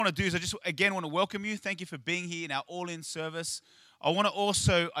Want to do is I just again want to welcome you. Thank you for being here in our all-in service.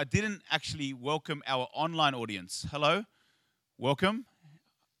 I didn't actually welcome our online audience. Hello, welcome.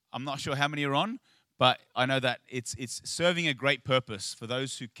 I'm not sure how many are on, but I know that it's serving a great purpose for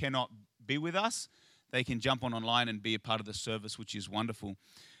those who cannot be with us. They can jump on online and be a part of the service, which is wonderful.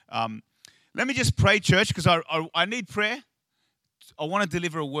 Let me just pray, church, because I need prayer. I want to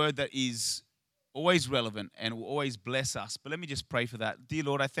deliver a word that is always relevant and will always bless us. But let me just pray for that. Dear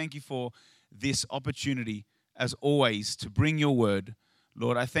Lord, I thank you for this opportunity, as always, to bring your word.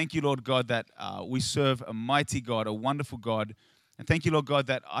 Lord, I thank you, Lord God, that we serve a mighty God, a wonderful God. And thank you, Lord God,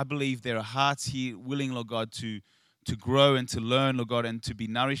 that I believe there are hearts here willing, Lord God, to grow and to learn, Lord God, and to be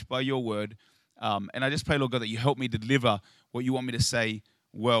nourished by your word. And I just pray, Lord God, that you help me deliver what you want me to say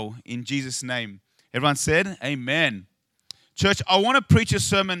well. In Jesus' name. Everyone said, amen. Church, I want to preach a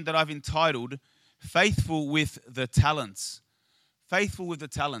sermon that I've entitled, Faithful with the Talents. Faithful with the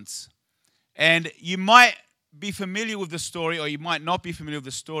Talents. And you might be familiar with the story, or you might not be familiar with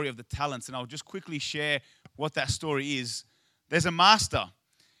the story of the talents. And I'll just quickly share what that story is. There's a master,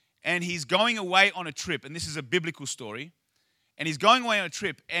 and he's going away on a trip. And this is a biblical story. And he's going away on a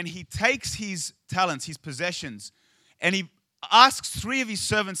trip, and he takes his talents, his possessions, and he asks 3 of his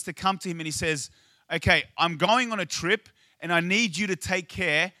servants to come to him, and he says, okay, I'm going on a trip, and I need you to take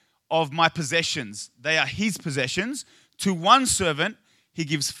care of my possessions. They are his possessions. To one servant, he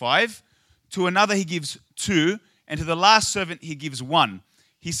gives 5. To another, he gives 2. And to the last servant, he gives 1.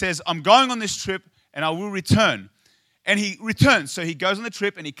 He says, I'm going on this trip, and I will return. And he returns. So he goes on the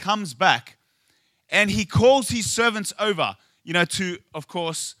trip, and he comes back. And he calls his servants over, to, of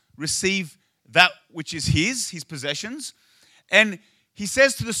course, receive that which is his possessions. And he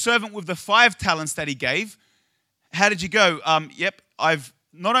says to the servant with the 5 talents that he gave, how did you go? Yep, I've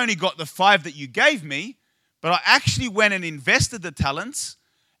not only got the 5 that you gave me, but I actually went and invested the talents,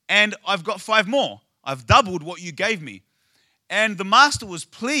 and I've got 5 more. I've doubled what you gave me. And the master was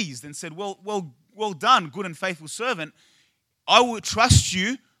pleased and said, well done, good and faithful servant. I will trust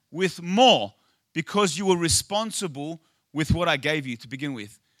you with more because you were responsible with what I gave you to begin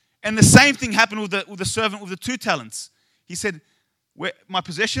with. And the same thing happened with the servant with the 2 talents. He said, my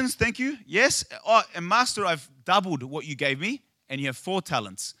possessions, thank you. Yes, and master, I've doubled what you gave me, and you have 4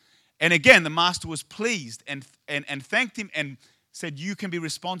 talents. And again, the master was pleased and thanked him and said, you can be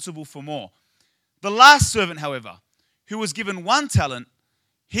responsible for more. The last servant, however, who was given 1 talent,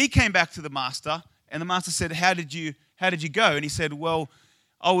 he came back to the master, and the master said, how did you go? And he said, well,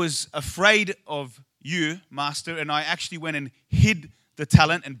 I was afraid of you, master, and I actually went and hid the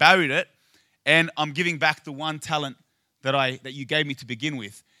talent and buried it, and I'm giving back the 1 talent that you gave me to begin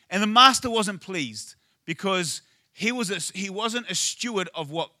with. And the master wasn't pleased because he wasn't a steward of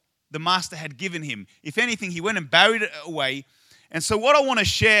what the master had given him. If anything, he went and buried it away. And so what I want to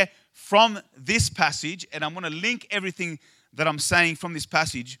share from this passage, and I'm going to link everything that I'm saying from this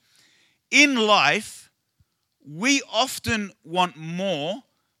passage, in life, we often want more,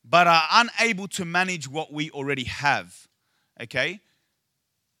 but are unable to manage what we already have. Okay?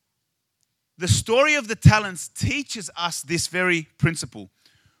 The story of the talents teaches us this very principle.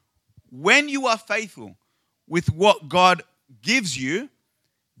 When you are faithful with what God gives you,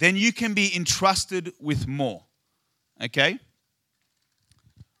 then you can be entrusted with more. Okay?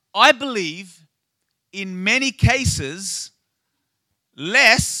 I believe in many cases,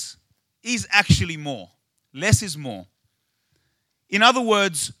 less is actually more. Less is more. In other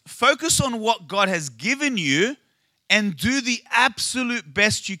words, focus on what God has given you and do the absolute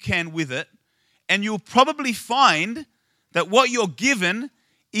best you can with it. And you'll probably find that what you're given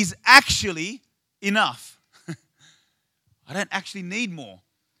is actually enough. I don't actually need more.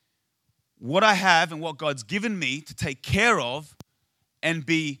 What I have and what God's given me to take care of and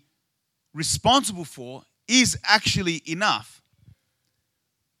be responsible for is actually enough.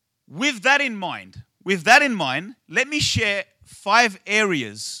 With that in mind, let me share 5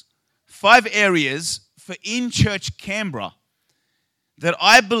 areas for in-church Canberra that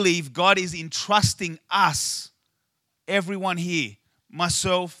I believe God is entrusting us, everyone here,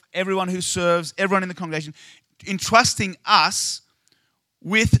 myself, everyone who serves, everyone in the congregation, entrusting us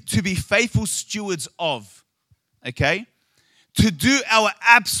with to be faithful stewards of, okay? To do our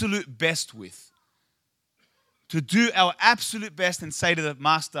absolute best with. To do our absolute best and say to the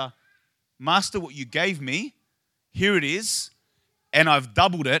master, what you gave me, here it is, and I've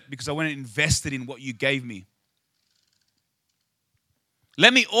doubled it because I went and invested in what you gave me.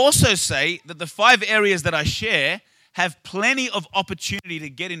 Let me also say that the 5 areas that I share have plenty of opportunity to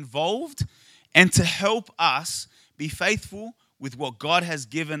get involved and to help us be faithful with what God has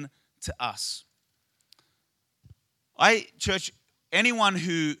given to us. Church, anyone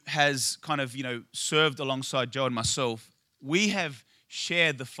who has kind of, served alongside Joe and myself, we have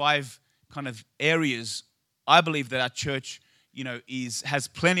shared the 5 kind of areas I believe that our church, has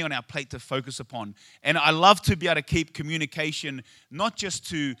plenty on our plate to focus upon. And I love to be able to keep communication, not just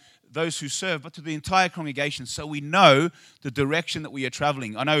to those who serve, but to the entire congregation, so we know the direction that we are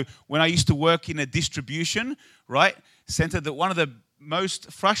traveling. I know when I used to work in a distribution, center, that one of the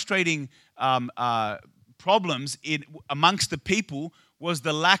most frustrating problems amongst the people was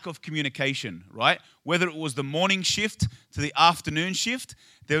the lack of communication, right? Whether it was the morning shift to the afternoon shift,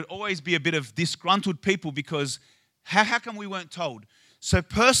 there would always be a bit of disgruntled people because how come we weren't told? So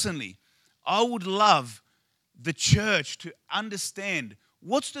personally, I would love the church to understand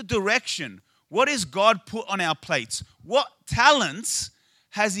what's the direction, what has God put on our plates, what talents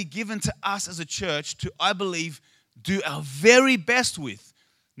has He given to us as a church to, I believe, do our very best with.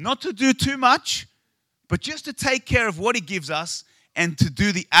 Not to do too much, but just to take care of what He gives us and to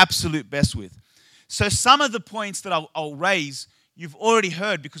do the absolute best with. So some of the points that I'll raise, you've already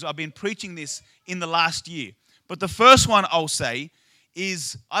heard because I've been preaching this in the last year. But the first one I'll say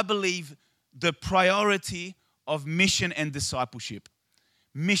is, I believe, the priority of mission and discipleship.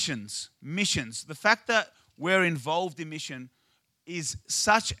 Missions. The fact that we're involved in mission is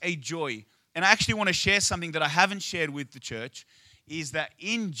such a joy. And I actually want to share something that I haven't shared with the church, is that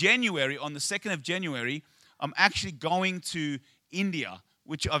in January, on the 2nd of January, I'm actually going to India,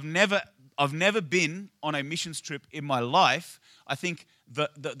 which I've never been on a missions trip in my life. I think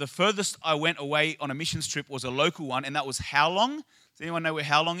the furthest I went away on a missions trip was a local one, and that was How Long. Does anyone know where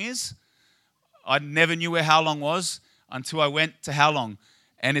How Long is? I never knew where How Long was until I went to How Long.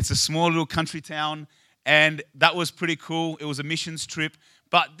 And it's a small little country town, and that was pretty cool. It was a missions trip,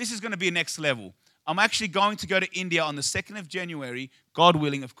 but this is going to be a next level. I'm actually going to go to India on the 2nd of January, God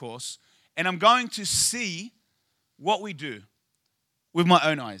willing, of course, and I'm going to see what we do with my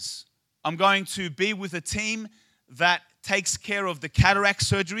own eyes. I'm going to be with a team that takes care of the cataract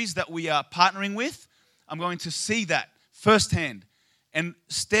surgeries that we are partnering with. I'm going to see that firsthand and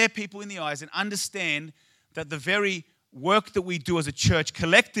stare people in the eyes and understand that the very work that we do as a church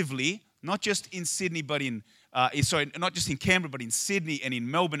collectively, not just in Sydney, but not just in Canberra, but in Sydney and in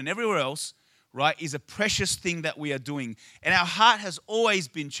Melbourne and everywhere else, is a precious thing that we are doing. And our heart has always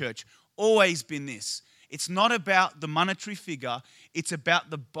been, church, always been this. It's not about the monetary figure. It's about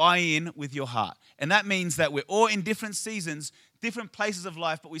the buy-in with your heart. And that means that we're all in different seasons, different places of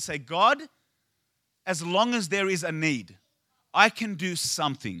life, but we say, God, as long as there is a need, I can do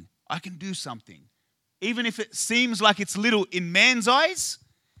something. I can do something. Even if it seems like it's little in man's eyes,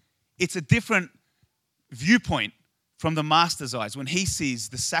 it's a different viewpoint from the Master's eyes when He sees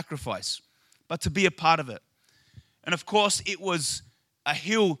the sacrifice, but to be a part of it. And of course, it was a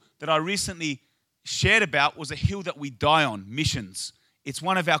hill that I recently shared about, was a hill that we die on, missions. It's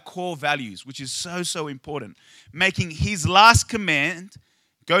one of our core values, which is so, so important. Making His last command,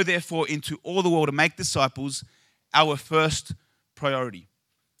 go therefore into all the world to make disciples, our first priority.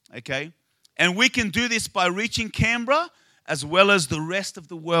 Okay? And we can do this by reaching Canberra as well as the rest of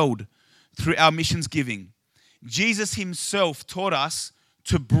the world through our missions giving. Jesus Himself taught us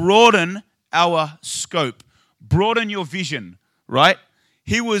to broaden our scope, broaden your vision, right?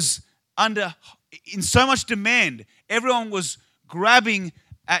 He was in so much demand. Everyone was grabbing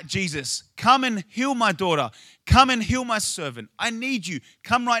at Jesus. Come and heal my daughter. Come and heal my servant. I need you.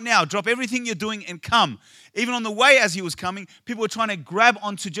 Come right now. Drop everything you're doing and come. Even on the way as He was coming, people were trying to grab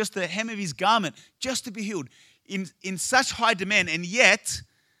onto just the hem of His garment just to be healed. In such high demand. And yet,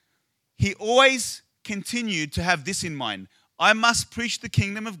 He always continued to have this in mind. I must preach the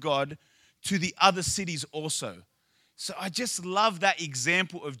kingdom of God to the other cities also. So I just love that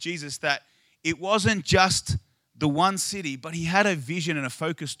example of Jesus, that it wasn't just the one city, but He had a vision and a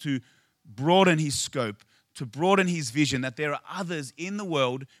focus to broaden His scope, to broaden His vision, that there are others in the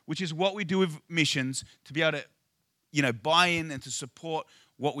world, which is what we do with missions, to be able to, buy in and to support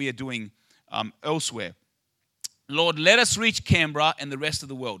what we are doing elsewhere. Lord, let us reach Canberra and the rest of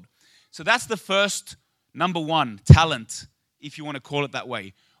the world. So that's the first, number one, talent, if you want to call it that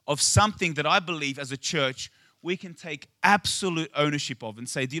way, of something that I believe as a church we can take absolute ownership of and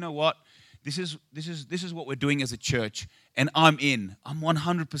say, do you know what? This is what we're doing as a church, and I'm in. I'm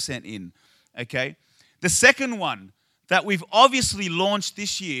 100% in, okay? The second one that we've obviously launched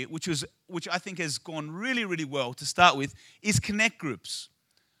this year, which I think has gone really, really well to start with, is Connect Groups.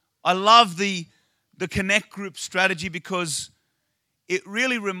 I love the Connect Group strategy because it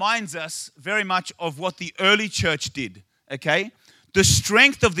really reminds us very much of what the early church did, okay? The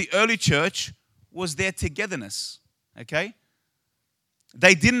strength of the early church was their togetherness, okay?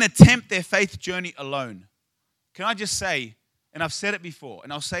 They didn't attempt their faith journey alone. Can I just say, And I've said it before,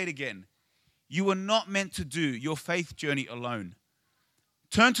 and I'll say it again. You are not meant to do your faith journey alone.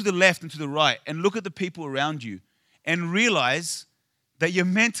 Turn to the left and to the right and look at the people around you and realize that you're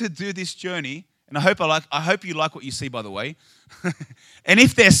meant to do this journey. And I hope you like what you see, by the way. And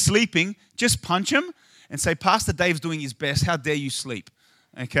if they're sleeping, just punch them and say, Pastor Dave's doing his best. How dare you sleep?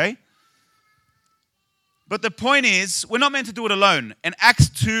 Okay? But the point is, we're not meant to do it alone. And Acts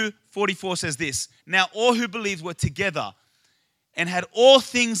 2:44 says this, now all who believed were together and had all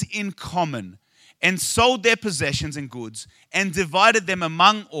things in common, and sold their possessions and goods, and divided them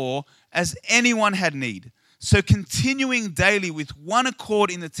among all as anyone had need. So continuing daily with one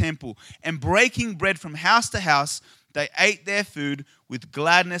accord in the temple, and breaking bread from house to house, they ate their food with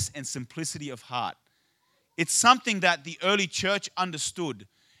gladness and simplicity of heart. It's something that the early church understood.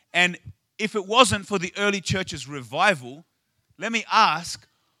 And if it wasn't for the early church's revival, let me ask,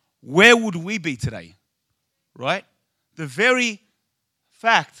 where would we be today? Right? The very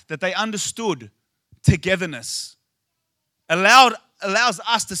fact that they understood togetherness allows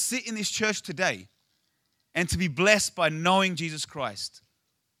us to sit in this church today and to be blessed by knowing Jesus Christ.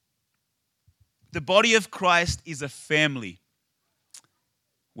 The body of Christ is a family.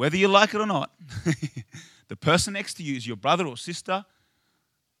 Whether you like it or not, the person next to you is your brother or sister.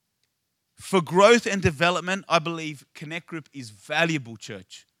 For growth and development, I believe Connect Group is valuable,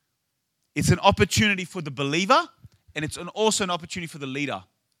 church. It's an opportunity for the believer, and it's also an opportunity for the leader.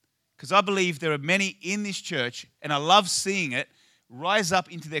 Because I believe there are many in this church, and I love seeing it, rise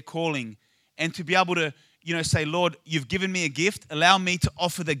up into their calling and to be able to, say, Lord, you've given me a gift. Allow me to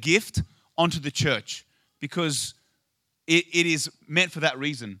offer the gift onto the church because it is meant for that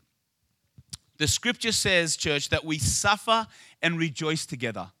reason. The scripture says, church, that we suffer and rejoice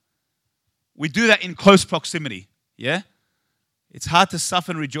together. We do that in close proximity, yeah? It's hard to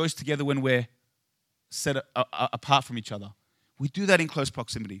suffer and rejoice together when we're set apart from each other. We do that in close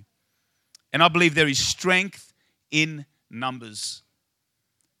proximity. And I believe there is strength in numbers.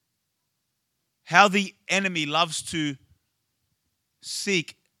 How the enemy loves to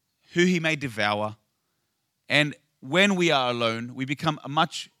seek who he may devour. And when we are alone, we become a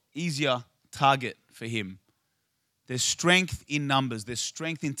much easier target for him. There's strength in numbers. There's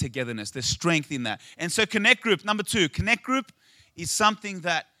strength in togetherness. There's strength in that. And so Connect Group, number 2, Connect Group is something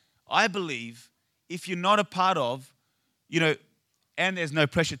that I believe if you're not a part of, and there's no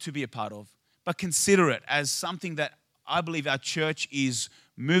pressure to be a part of, but consider it as something that I believe our church is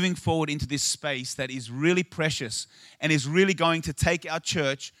moving forward into this space that is really precious and is really going to take our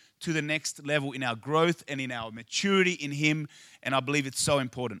church to the next level in our growth and in our maturity in Him. And I believe it's so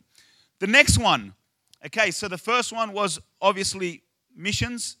important. The next one, okay, so the first one was obviously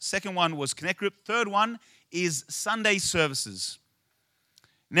missions. Second one was Connect Group. Third one is Sunday services.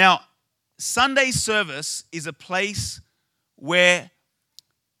 Now, Sunday service is a place where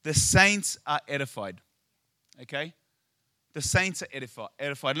the saints are edified, okay? The saints are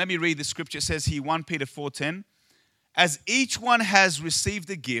edified. Let me read the scripture. It says here, 1 Peter 4:10, as each one has received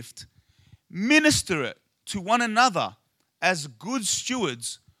a gift, minister it to one another as good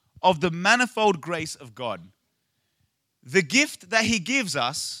stewards of the manifold grace of God. The gift that He gives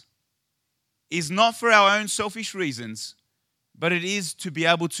us is not for our own selfish reasons, but it is to be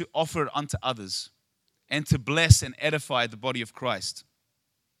able to offer it unto others and to bless and edify the body of Christ.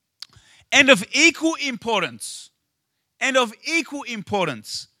 And of equal importance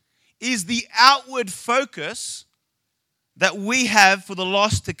is the outward focus that we have for the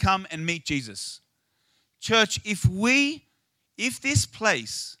lost to come and meet Jesus. Church, if this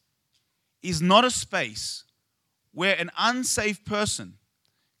place is not a space where an unsaved person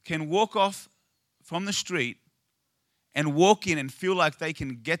can walk off from the street and walk in and feel like they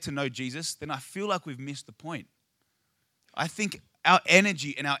can get to know Jesus, then I feel like we've missed the point. I think our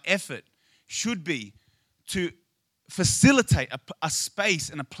energy and our effort should be to facilitate a space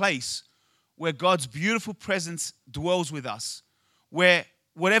and a place where God's beautiful presence dwells with us, where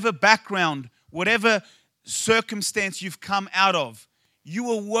whatever background, whatever circumstance you've come out of, you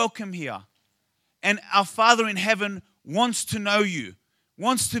are welcome here. And our Father in heaven wants to know you,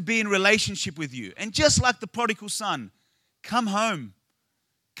 wants to be in relationship with you. And just like the prodigal son, come home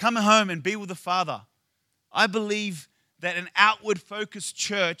and be with the Father. I believe that an outward focused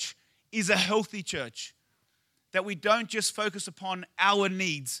church is a healthy church. That we don't just focus upon our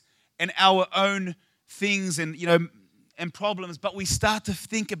needs and our own things and problems, but we start to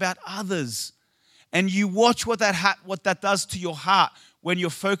think about others. And you watch what that does to your heart when you're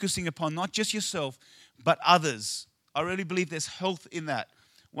focusing upon not just yourself, but others. I really believe there's health in that.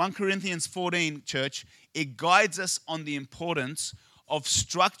 1 Corinthians 14, church, it guides us on the importance of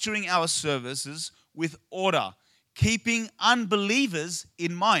structuring our services with order, keeping unbelievers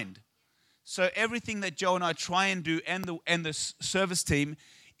in mind. So everything that Joe and I try and do and the service team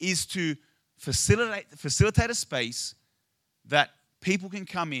is to facilitate a space that people can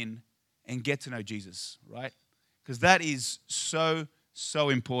come in and get to know Jesus, right? Because that is so, so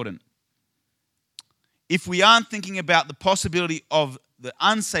important. If we aren't thinking about the possibility of the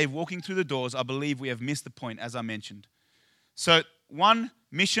unsaved walking through the doors, I believe we have missed the point, as I mentioned. So 1,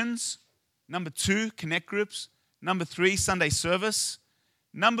 missions. Number 2, connect groups. Number 3, Sunday service.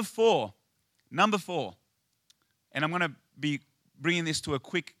 Number 4, and I'm going to be bringing this to a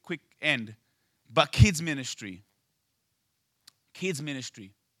quick end, but kids ministry. Kids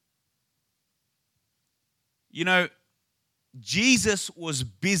ministry. You know, Jesus was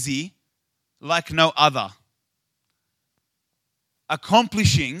busy like no other,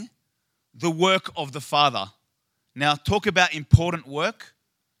 accomplishing the work of the Father. Now, talk about important work.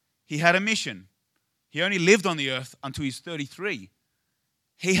 He had a mission. He only lived on the earth until he's 33.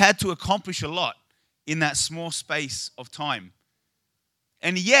 He had to accomplish a lot in that small space of time.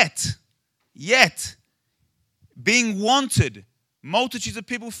 And yet, being wanted, multitudes of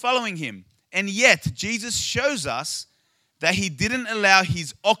people following him, and yet Jesus shows us that he didn't allow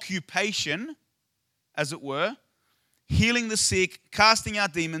his occupation, as it were, healing the sick, casting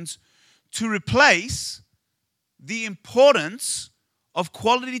out demons, to replace the importance of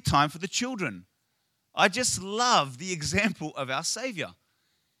quality time for the children. I just love the example of our Savior.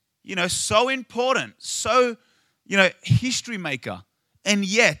 You know, so important, so, history maker, and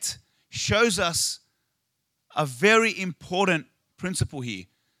yet shows us a very important principle here.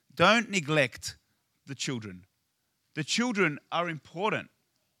 Don't neglect the children. The children are important,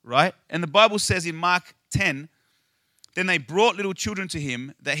 right? And the Bible says in Mark 10, then they brought little children to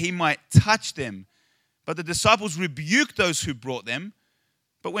him that he might touch them. But the disciples rebuked those who brought them.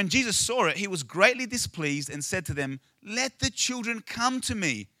 But when Jesus saw it, he was greatly displeased and said to them, "Let the children come to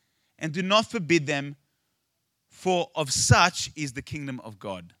me, and do not forbid them, for of such is the kingdom of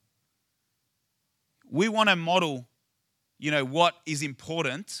God." We want to model, what is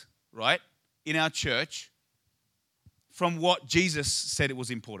important, right, in our church from what Jesus said it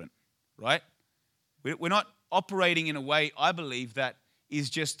was important, right? We're not operating in a way, I believe, that is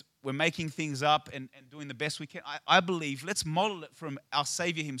just we're making things up and doing the best we can. I believe let's model it from our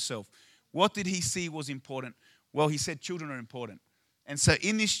Savior himself. What did he see was important? Well, he said children are important. And so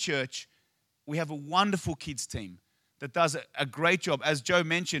in this church, we have a wonderful kids team that does a great job. As Joe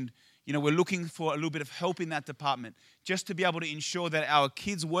mentioned, we're looking for a little bit of help in that department just to be able to ensure that our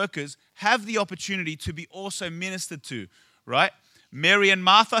kids workers have the opportunity to be also ministered to, right? Mary and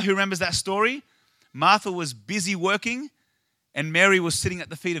Martha, who remembers that story? Martha was busy working and Mary was sitting at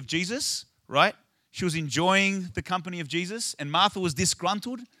the feet of Jesus, right? She was enjoying the company of Jesus, and Martha was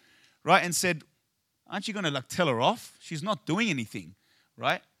disgruntled, right? And said, "Aren't you going to tell her off? She's not doing anything,"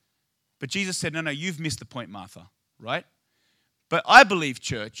 right? But Jesus said, no, you've missed the point, Martha, right? But I believe,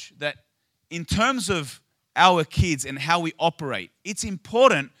 church, that in terms of our kids and how we operate, it's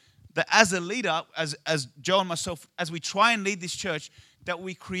important that as a leader, as Joe and myself, as we try and lead this church, that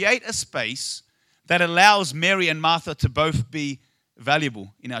we create a space that allows Mary and Martha to both be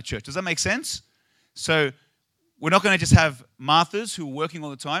valuable in our church. Does that make sense? So we're not going to just have Marthas who are working all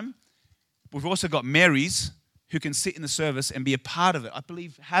the time. We've also got Marys who can sit in the service and be a part of it. I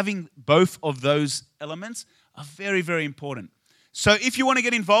believe having both of those elements are very, very important. So if you want to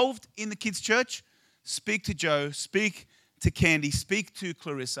get involved in the kids' church, speak to Joe, speak to Candy, speak to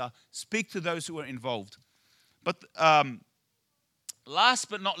Clarissa, speak to those who are involved. But last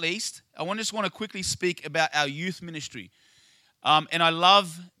but not least, I just want to quickly speak about our youth ministry. And I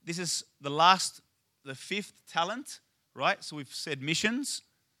love, this is the fifth talent, right? So we've said missions,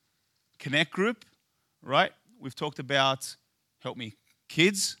 connect group, right? We've talked about, help me,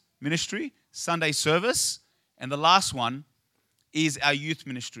 kids ministry, Sunday service, and the last one is our youth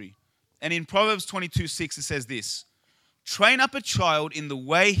ministry. And in Proverbs 22:6, it says this: "Train up a child in the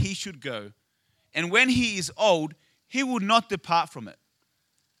way he should go, and when he is old, he will not depart from it."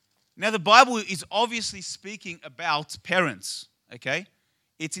 Now, the Bible is obviously speaking about parents, okay?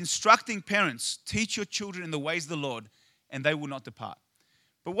 It's instructing parents, teach your children in the ways of the Lord, and they will not depart.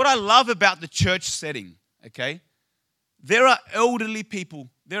 But what I love about the church setting, okay, there are elderly people,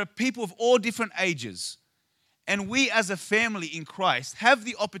 there are people of all different ages, and we as a family in Christ have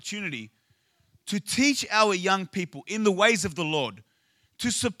the opportunity to teach our young people in the ways of the Lord,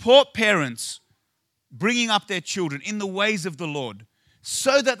 to support parents bringing up their children in the ways of the Lord,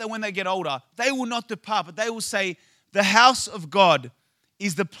 so that when they get older, they will not depart, but they will say, the house of God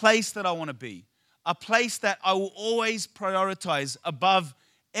is the place that I want to be, a place that I will always prioritize above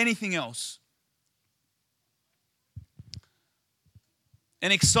anything else.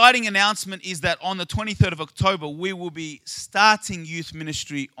 An exciting announcement is that on the 23rd of October, we will be starting youth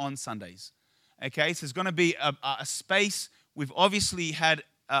ministry on Sundays. Okay, so there's going to be a space. We've obviously had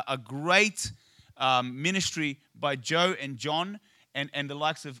a great ministry by Joe and John and the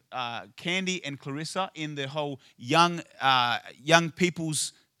likes of Candy and Clarissa in the whole young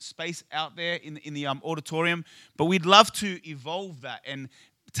people's space out there in the auditorium. But we'd love to evolve that and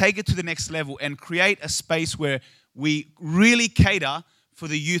take it to the next level and create a space where we really cater for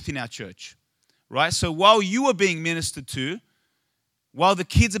the youth in our church, right? So while you are being ministered to, while the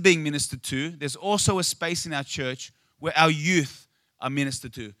kids are being ministered to, there's also a space in our church where our youth are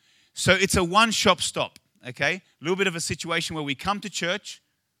ministered to. So it's a one-shop stop, okay? A little bit of a situation where we come to church,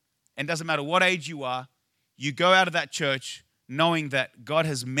 and doesn't matter what age you are, you go out of that church knowing that God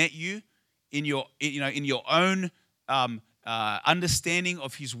has met you in your own understanding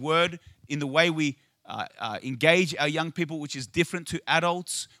of His Word, in the way we engage our young people, which is different to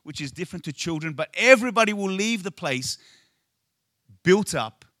adults, which is different to children. But everybody will leave the place built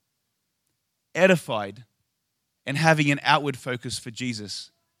up, edified, and having an outward focus for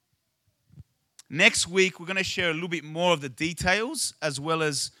Jesus. Next week, we're going to share a little bit more of the details, as well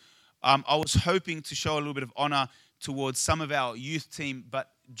as I was hoping to show a little bit of honor towards some of our youth team,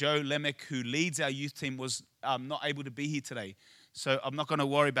 but Joe Lemek, who leads our youth team, was not able to be here today. So I'm not going to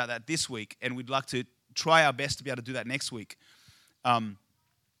worry about that this week, and we'd like to try our best to be able to do that next week.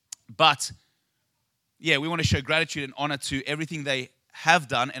 But yeah, we want to show gratitude and honor to everything they have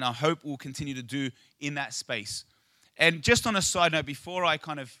done, and I hope we'll continue to do in that space. And just on a side note, before I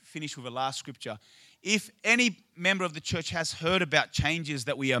kind of finish with a last scripture, if any member of the church has heard about changes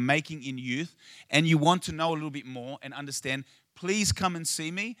that we are making in youth, and you want to know a little bit more and understand, please come and see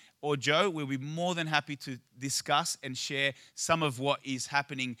me or Joe. We'll be more than happy to discuss and share some of what is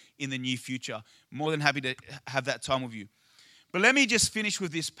happening in the near future. More than happy to have that time with you. But let me just finish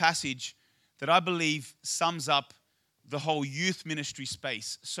with this passage that I believe sums up the whole youth ministry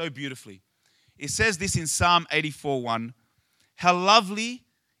space so beautifully. It says this in Psalm 84:1. How lovely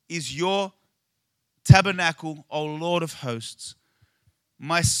is your tabernacle, O Lord of hosts.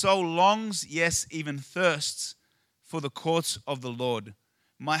 My soul longs, yes, even thirsts for the courts of the Lord.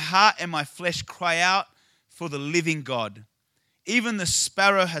 My heart and my flesh cry out for the living God. Even the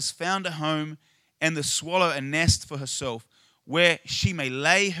sparrow has found a home, and the swallow a nest for herself, where she may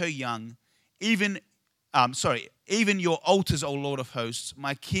lay her young. Even your altars, O Lord of hosts,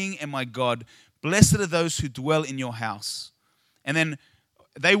 my King and my God. Blessed are those who dwell in your house. And then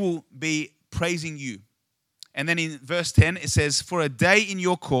they will be praising you. And then in verse 10, it says, for a day in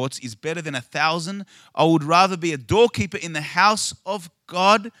your courts is better than 1,000. I would rather be a doorkeeper in the house of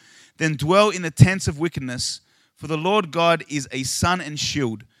God than dwell in the tents of wickedness. For the Lord God is a sun and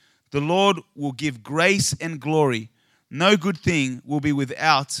shield. The Lord will give grace and glory. No good thing will be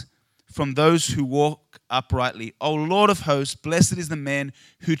without from those who walk uprightly. O Lord of hosts, blessed is the man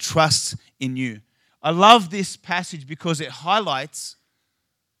who trusts in you. I love this passage because it highlights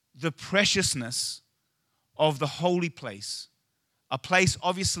the preciousness of the holy place. A place,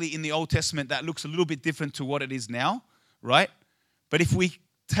 obviously, in the Old Testament that looks a little bit different to what it is now, right? But if we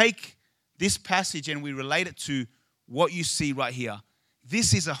take this passage and we relate it to what you see right here,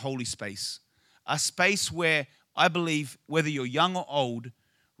 this is a holy space. A space where I believe, whether you're young or old,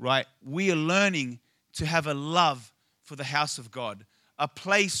 right, we are learning to have a love for the house of God. A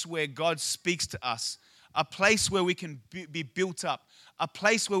place where God speaks to us. A place where we can be built up. A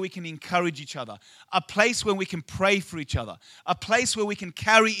place where we can encourage each other. A place where we can pray for each other. A place where we can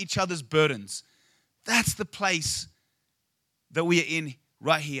carry each other's burdens. That's the place that we are in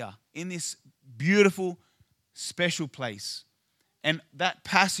right here, in this beautiful, special place. And that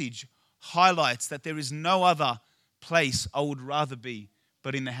passage highlights that there is no other place I would rather be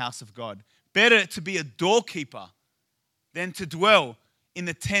but in the house of God. Better to be a doorkeeper than to dwell in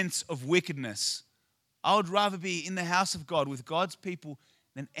the tents of wickedness. I would rather be in the house of God with God's people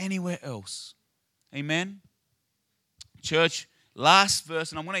than anywhere else. Amen? Church, last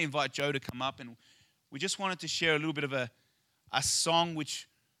verse, and I'm going to invite Joe to come up, and we just wanted to share a little bit of a song which,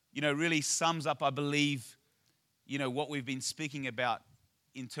 really sums up, I believe, what we've been speaking about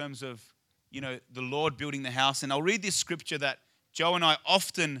in terms of, the Lord building the house. And I'll read this scripture that Joe and I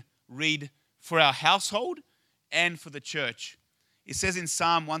often read for our household and for the church. It says in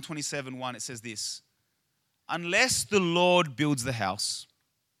Psalm 127:1, it says this: unless the Lord builds the house,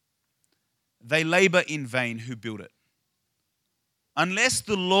 they labor in vain who build it. Unless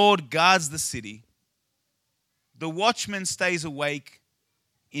the Lord guards the city, the watchman stays awake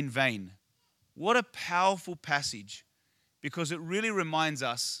in vain. What a powerful passage, because it really reminds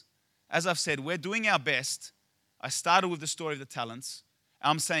us, as I've said, we're doing our best. I started with the story of the talents,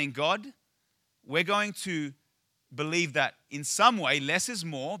 I'm saying, God, we're going to believe that in some way less is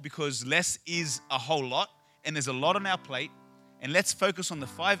more, because less is a whole lot and there's a lot on our plate. And let's focus on the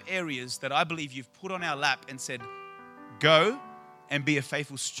 5 areas that I believe you've put on our lap and said, go and be a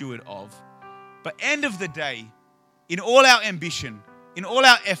faithful steward of. But end of the day, in all our ambition, in all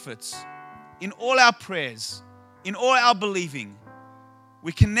our efforts, in all our prayers, in all our believing,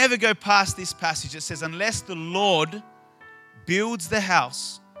 we can never go past this passage that says, unless the Lord builds the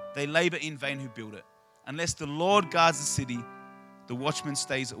house, they labor in vain who build it. Unless the Lord guards the city, the watchman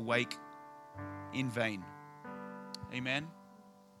stays awake in vain. Amen.